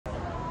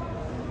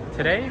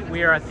Today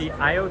we are at the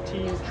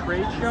IoT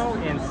trade show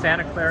in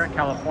Santa Clara,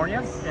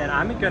 California, and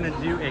I'm going to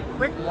do a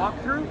quick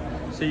walkthrough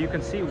so you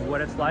can see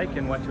what it's like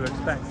and what to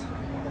expect.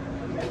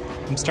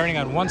 I'm starting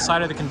on one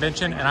side of the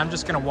convention and I'm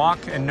just going to walk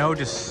and no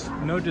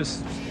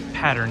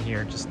pattern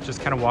here,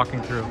 just kind of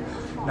walking through.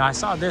 Now I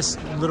saw this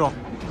little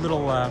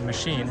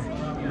machine,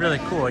 really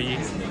cool. You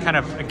kind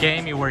of a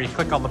game where you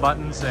click all the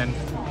buttons and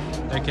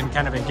they can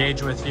kind of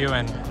engage with you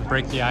and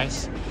break the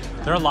ice.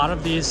 There are a lot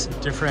of these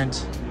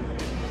different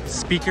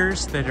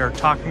speakers that are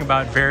talking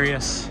about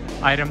various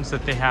items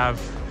that they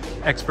have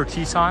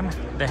expertise on.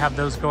 They have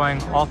those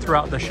going all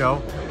throughout the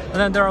show. And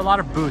then there are a lot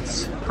of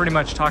booths pretty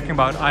much talking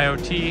about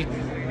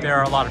IoT. There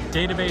are a lot of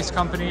database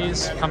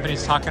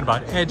companies talking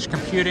about edge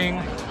computing,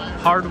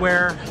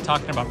 hardware,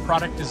 talking about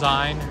product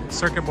design,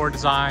 circuit board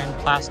design,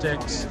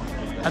 plastics,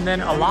 and then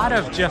a lot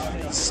of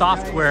just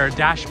software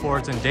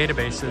dashboards and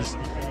databases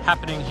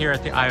happening here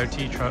at the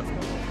IoT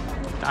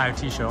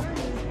show.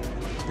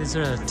 These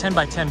are a 10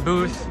 by 10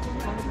 booth.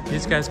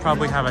 These guys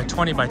probably have a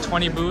 20 by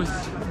 20 booth,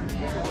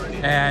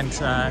 and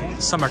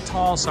some are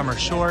tall, some are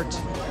short.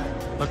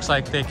 Looks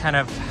like they kind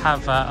of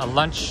have a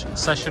lunch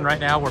session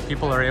right now where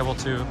people are able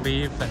to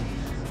leave, and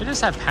they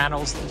just have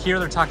panels. Here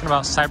they're talking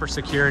about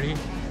cybersecurity,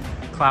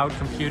 cloud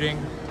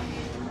computing.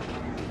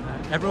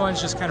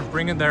 Everyone's just kind of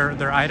bringing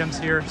their items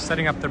here,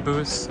 setting up their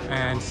booths,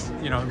 and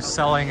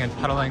selling and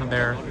peddling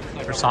their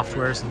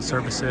softwares and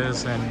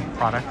services and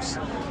products.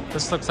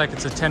 This looks like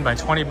it's a 10 by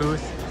 20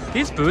 booth.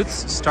 These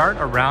booths start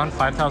around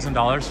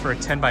 $5,000 for a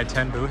 10 by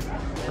 10 booth,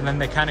 and then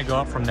they kind of go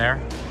up from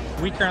there.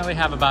 We currently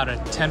have about a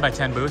 10 by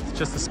 10 booth,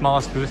 just the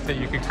smallest booth that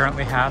you could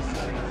currently have.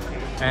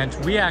 And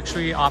we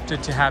actually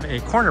opted to have a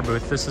corner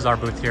booth. This is our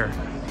booth here.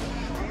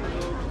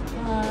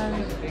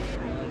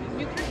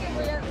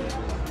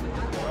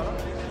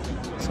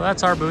 So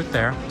that's our booth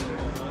there.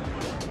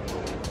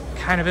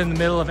 Kind of in the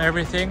middle of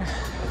everything.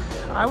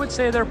 I would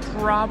say there are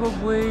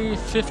probably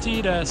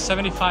 50 to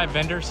 75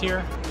 vendors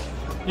here.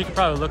 You can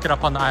probably look it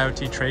up on the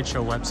IoT trade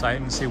show website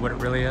and see what it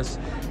really is.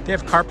 They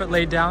have carpet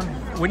laid down.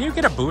 When you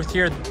get a booth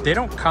here, they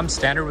don't come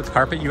standard with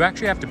carpet. You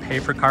actually have to pay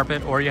for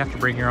carpet, or you have to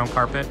bring your own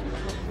carpet.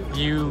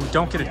 You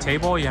don't get a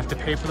table, you have to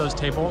pay for those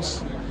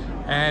tables.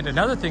 And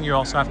another thing you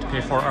also have to pay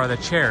for are the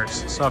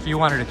chairs. So if you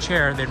wanted a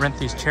chair, they'd rent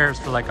these chairs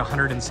for like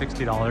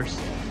 $160.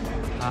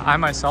 I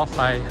myself,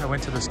 I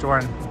went to the store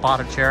and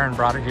bought a chair and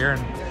brought it here,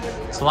 and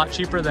it's a lot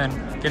cheaper than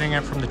getting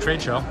it from the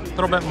trade show. A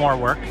little bit more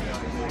work.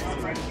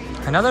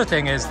 Another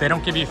thing is they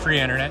don't give you free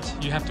internet.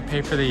 You have to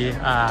pay for the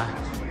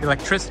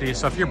electricity.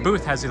 So if your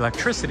booth has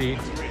electricity,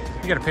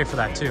 you got to pay for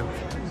that too.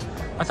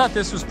 I thought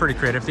this was pretty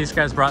creative. These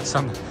guys brought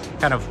some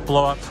kind of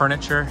blow-up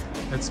furniture.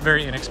 It's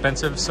very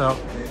inexpensive, so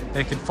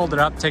they can fold it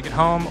up, take it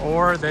home,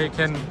 or they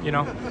can,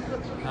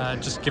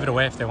 just give it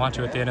away if they want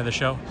to at the end of the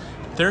show.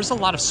 There's a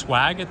lot of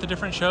swag at the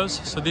different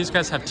shows. So these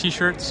guys have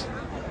t-shirts.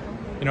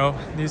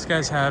 These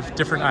guys have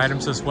different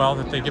items as well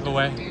that they give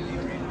away.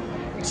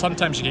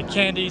 Sometimes you get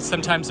candy,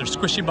 sometimes they're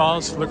squishy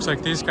balls. Looks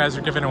like these guys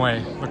are giving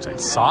away, looks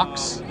like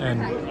socks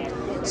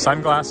and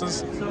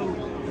sunglasses.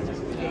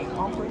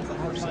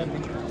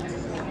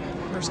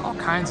 There's all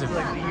kinds of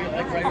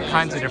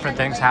different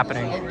things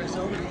happening.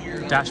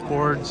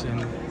 Dashboards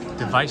and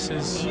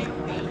devices.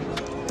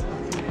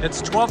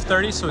 It's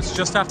 12:30, so it's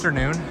just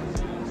afternoon.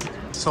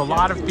 So a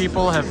lot of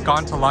people have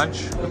gone to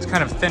lunch. It's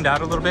kind of thinned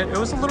out a little bit. It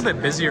was a little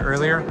bit busier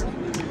earlier.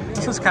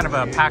 This is kind of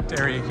a packed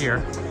area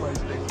here.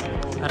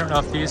 I don't know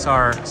if these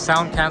are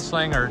sound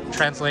canceling or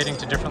translating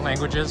to different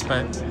languages,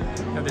 but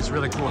you have these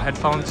really cool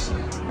headphones.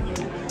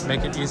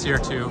 Make it easier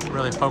to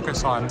really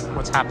focus on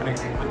what's happening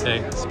with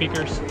the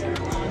speakers.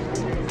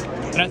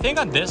 And I think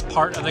on this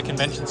part of the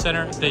convention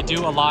center, they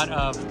do a lot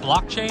of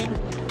blockchain,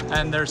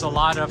 and there's a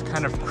lot of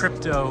kind of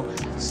crypto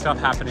stuff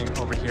happening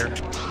over here.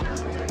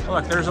 Oh,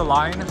 look, there's a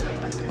line,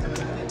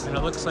 and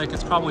it looks like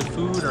it's probably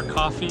food or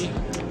coffee.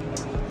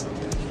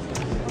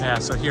 Yeah,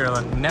 so here,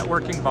 a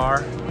networking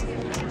bar.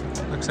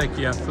 Looks like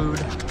you have food.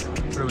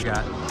 What do we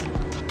got?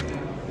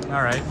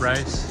 All right,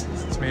 rice,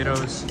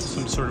 tomatoes,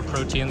 some sort of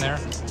protein there.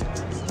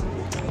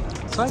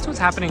 So that's what's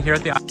happening here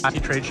at the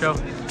IoT trade show.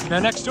 Now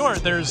next door,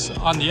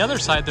 on the other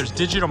side, there's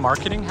digital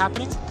marketing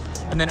happening.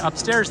 And then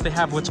upstairs, they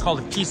have what's called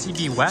a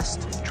PCB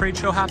West trade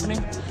show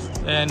happening.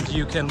 And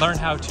you can learn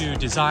how to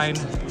design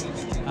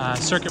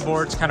circuit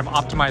boards, kind of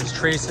optimize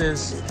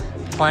traces,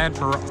 plan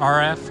for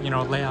RF,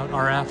 layout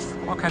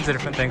RF, all kinds of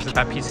different things at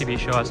that PCB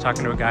show. I was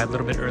talking to a guy a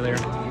little bit earlier.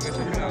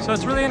 So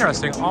it's really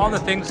interesting. All the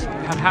things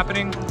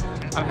happening.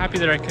 I'm happy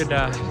that I could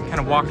kind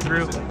of walk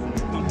through,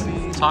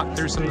 talk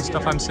through some of the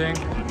stuff I'm seeing.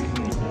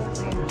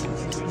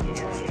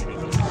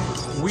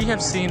 We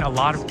have seen a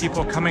lot of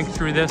people coming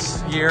through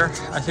this year.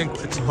 I think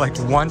it's like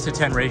 1 to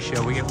 10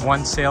 ratio. We get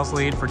 1 sales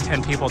lead for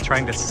 10 people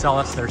trying to sell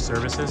us their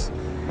services.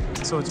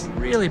 So it's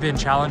really been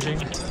challenging.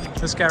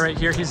 This guy right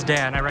here, he's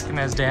Dan. I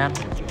recognize Dan.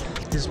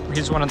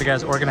 He's one of the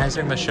guys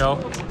organizing the show.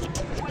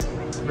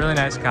 Really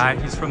nice guy.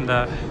 He's from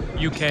the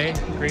UK,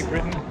 Great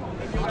Britain.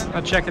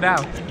 I'll check it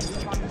out.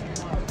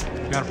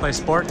 You want to play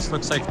sports?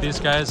 Looks like these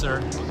guys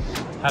are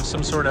have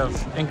some sort of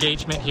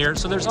engagement here.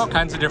 So there's all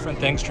kinds of different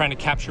things trying to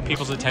capture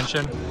people's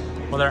attention,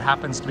 whether it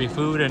happens to be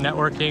food and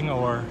networking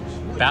or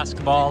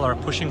basketball or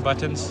pushing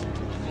buttons.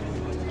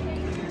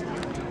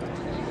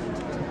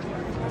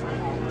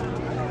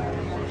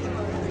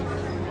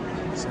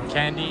 Some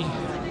candy.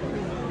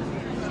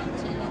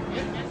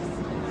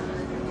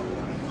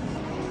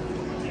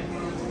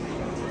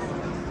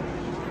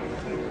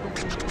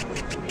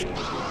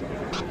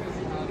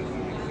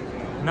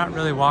 Not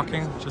really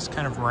walking, just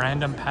kind of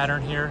random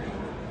pattern here.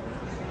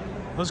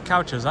 Those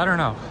couches, I don't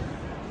know.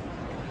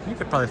 You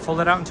could probably fold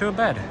it out into a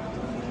bed.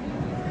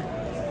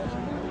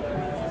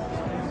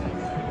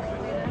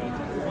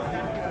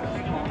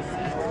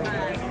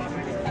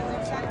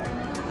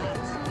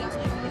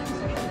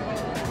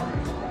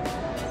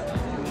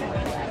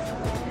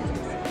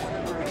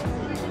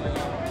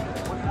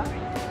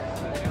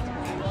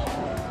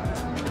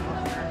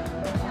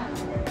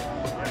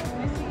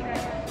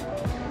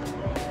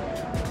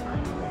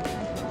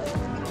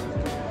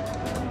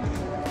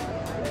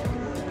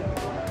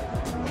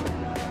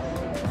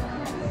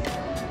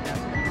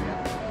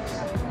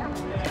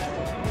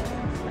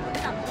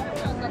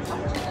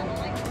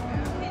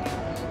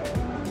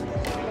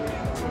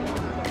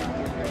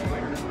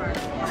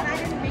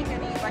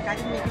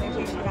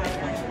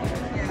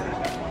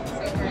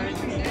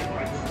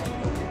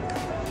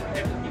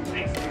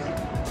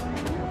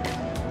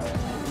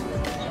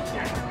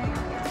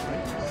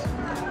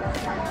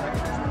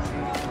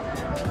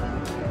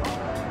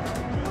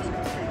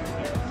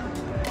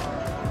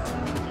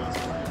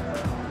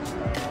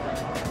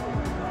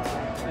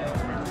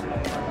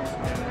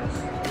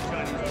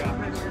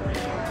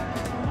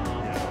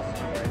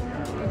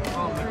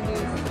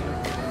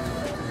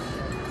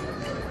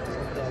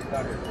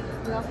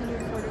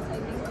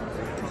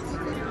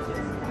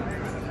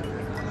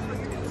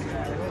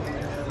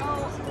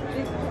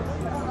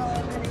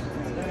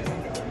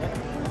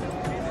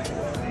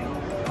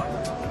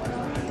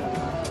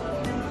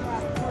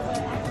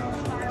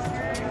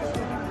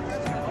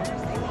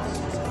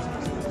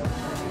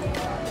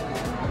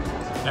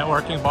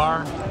 Networking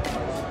bar,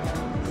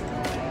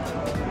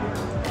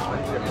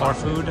 more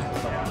food.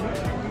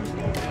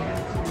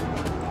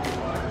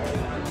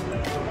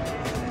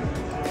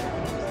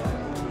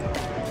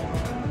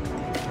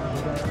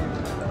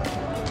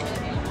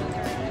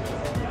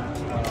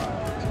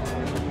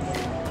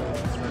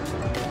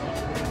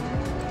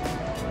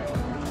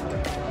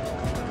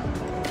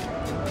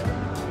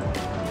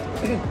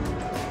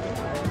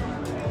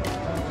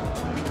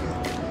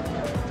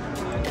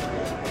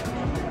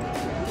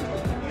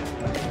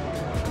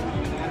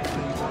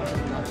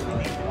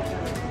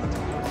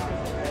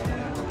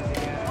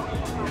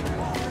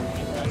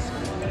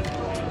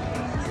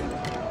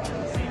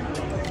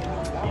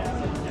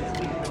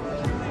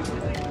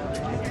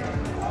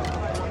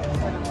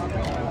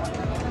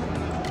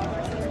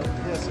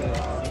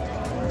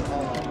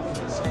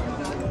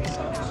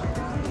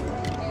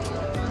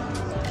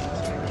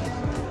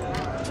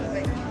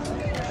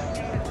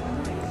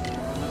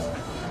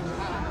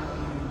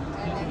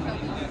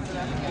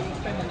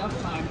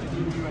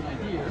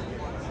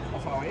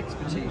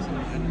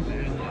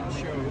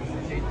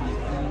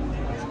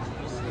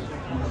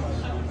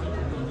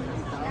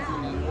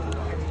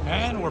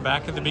 And we're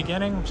back at the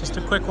beginning. Just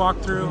a quick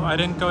walkthrough. I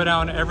didn't go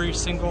down every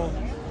single...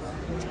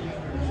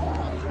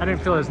 I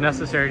didn't feel it was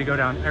necessary to go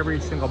down every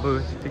single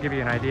booth to give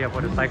you an idea of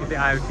what it's like at the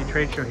IoT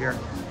trade show here.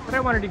 But I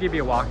wanted to give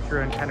you a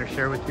walkthrough and kind of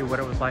share with you what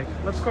it was like.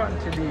 Let's go out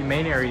into the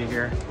main area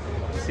here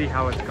to see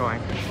how it's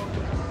going.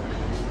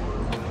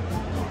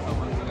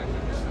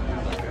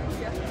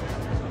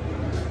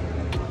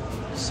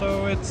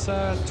 So it's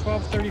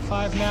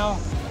 12:35 now.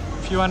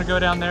 If you want to go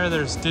down there,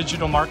 there's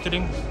digital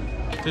marketing.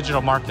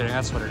 Digital marketing,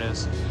 that's what it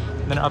is.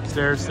 And then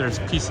upstairs, there's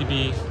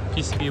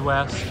PCB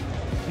West.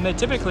 And they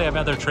typically have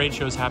other trade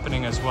shows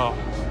happening as well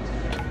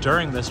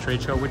during this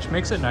trade show, which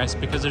makes it nice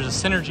because there's a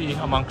synergy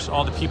amongst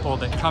all the people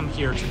that come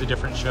here to the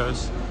different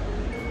shows.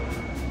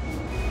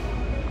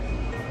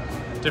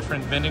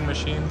 Different vending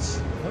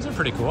machines. Those are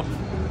pretty cool.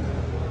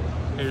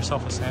 Get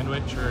yourself a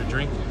sandwich or a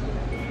drink.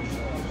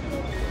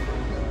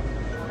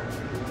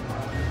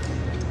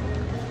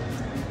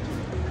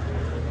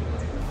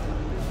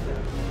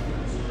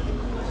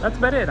 That's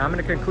about it. I'm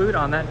going to conclude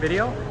on that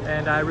video,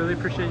 and I really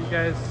appreciate you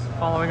guys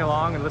following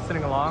along and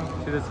listening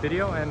along to this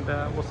video, and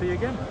we'll see you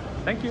again.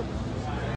 Thank you.